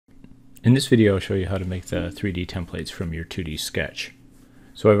In this video, I'll show you how to make the 3D templates from your 2D sketch.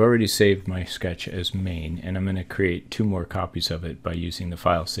 So I've already saved my sketch as main, and I'm going to create 2 more copies of it by using the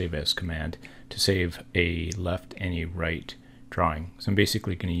file save as command to save a left and a right drawing. So I'm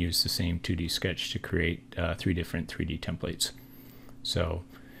basically going to use the same 2D sketch to create 3 different 3D templates. So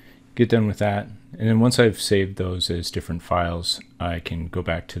get done with that, and then once I've saved those as different files, I can go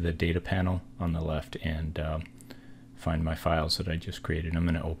back to the data panel on the left and find my files that I just created. I'm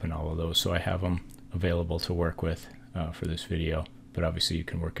going to open all of those so I have them available to work with for this video, but obviously you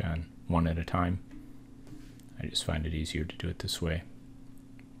can work on one at a time. I just find it easier to do it this way.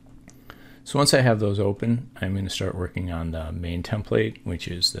 So once I have those open, I'm going to start working on the main template, which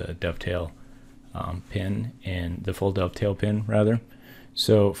is the dovetail pin, and the full dovetail pin rather.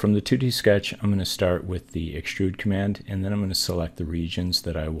 So from the 2D sketch, I'm going to start with the extrude command, and then I'm going to select the regions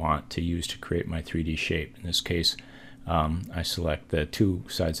that I want to use to create my 3D shape. In this case, I select the 2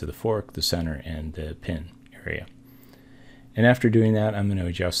 sides of the fork, the center, and the pin area. And after doing that, I'm going to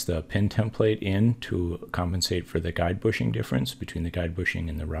adjust the pin template in to compensate for the guide bushing difference between the guide bushing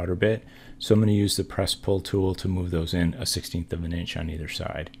and the router bit. So I'm going to use the press pull tool to move those in 1/16 of an inch on either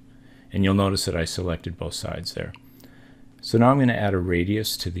side. And you'll notice that I selected both sides there. So now I'm going to add a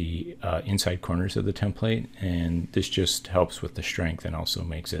radius to the inside corners of the template, and this just helps with the strength and also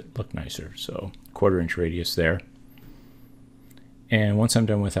makes it look nicer. So 1/4 inch radius there. And once I'm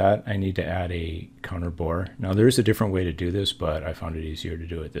done with that, I need to add a counter bore. Now there is a different way to do this, but I found it easier to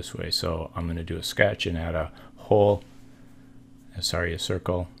do it this way. So I'm going to do a sketch and add a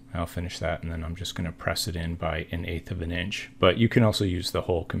circle. I'll finish that, and then I'm just going to press it in by 1/8 of an inch. But you can also use the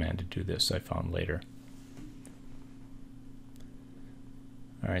hole command to do this, I found later.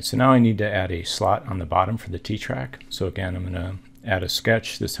 Alright, so now I need to add a slot on the bottom for the T-track. So again, I'm going to add a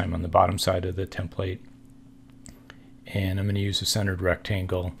sketch, this time on the bottom side of the template. And I'm going to use a centered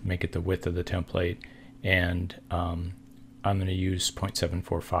rectangle, make it the width of the template, and I'm going to use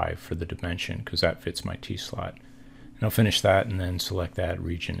 0.745 for the dimension because that fits my T-slot. And I'll finish that and then select that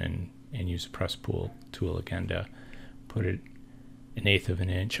region and use the press pull tool again to put it 1/8 of an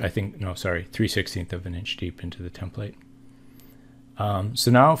inch, 3/16 of an inch deep into the template.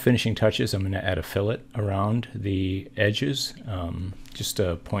 So now finishing touches, I'm going to add a fillet around the edges. Just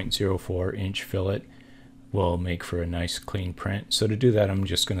a 0.04 inch fillet will make for a nice clean print. So to do that, I'm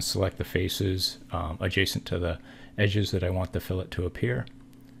just going to select the faces adjacent to the edges that I want the fillet to appear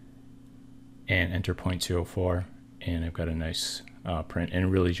and enter 0.04, and I've got a nice print, and it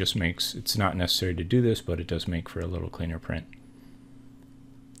really just makes, it's not necessary to do this, but it does make for a little cleaner print.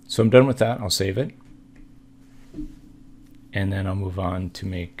 So I'm done with that. I'll save it, and then I'll move on to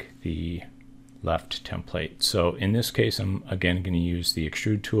make the left template. So in this case, I'm again going to use the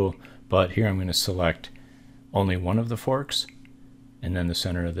extrude tool, but here I'm going to select only one of the forks, and then the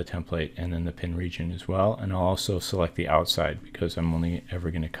center of the template, and then the pin region as well. And I'll also select the outside because I'm only ever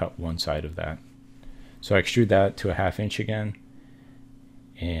going to cut one side of that. So I extrude that to a 1/2 inch again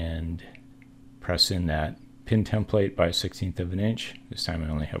and press in that pin template by 1/16 of an inch. This time I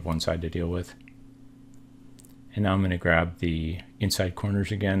only have one side to deal with. And now I'm going to grab the inside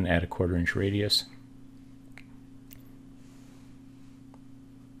corners again, add a 1/4 inch radius.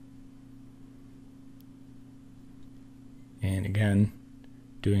 And again,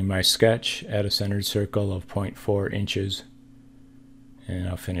 doing my sketch, add a centered circle of 0.4 inches, and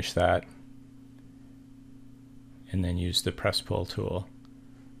I'll finish that. And then use the press pull tool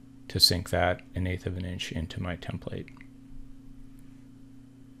to sink that 1/8 of an inch into my template.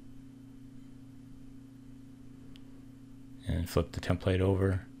 And flip the template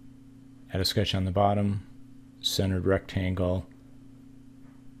over, add a sketch on the bottom, centered rectangle.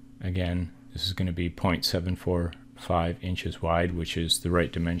 Again, this is going to be 0.745 inches wide, which is the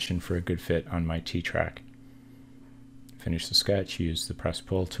right dimension for a good fit on my T-track. Finish the sketch, use the press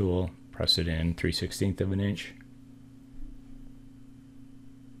pull tool, press it in 3/16 of an inch.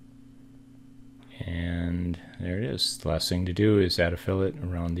 And there it is. The last thing to do is add a fillet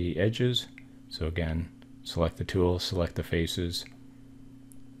around the edges. So again, select the tool, select the faces.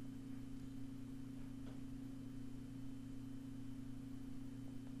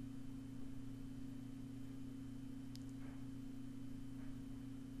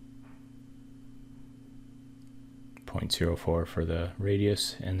 .04 for the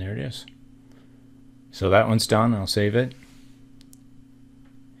radius, and there it is. So that one's done. I'll save it.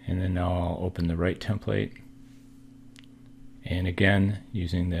 And then now I'll open the right template. And again,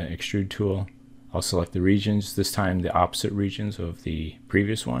 using the extrude tool, I'll select the regions, this time the opposite regions of the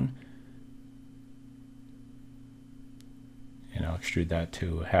previous one. And I'll extrude that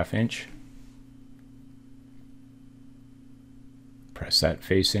to a 1/2 inch. Press that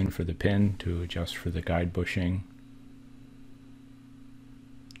face in for the pin to adjust for the guide bushing.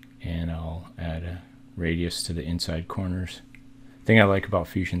 And I'll add a radius to the inside corners. The thing I like about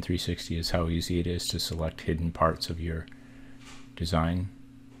Fusion 360 is how easy it is to select hidden parts of your design.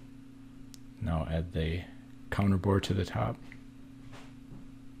 Now add the counterbore to the top.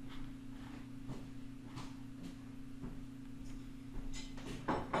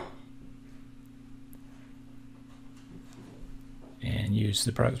 And use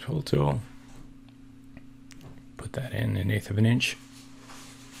the press pull tool. Put that in 1/8 of an inch.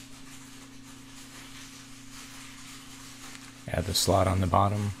 Add the slot on the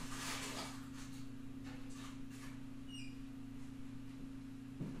bottom.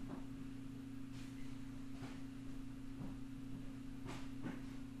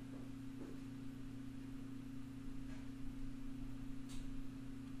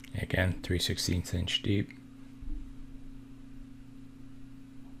 Again, 3/16 inch deep.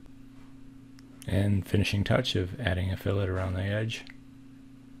 And finishing touch of adding a fillet around the edge.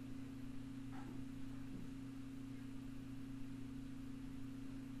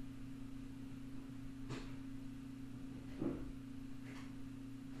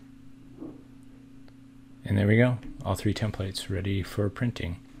 And there we go, all 3 templates ready for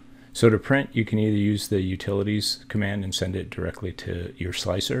printing. So to print, you can either use the utilities command and send it directly to your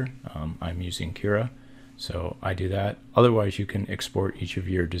slicer. I'm using Cura, so I do that. Otherwise, you can export each of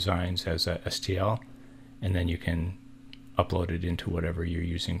your designs as a STL, and then you can upload it into whatever you're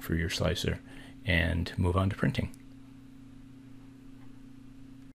using for your slicer and move on to printing.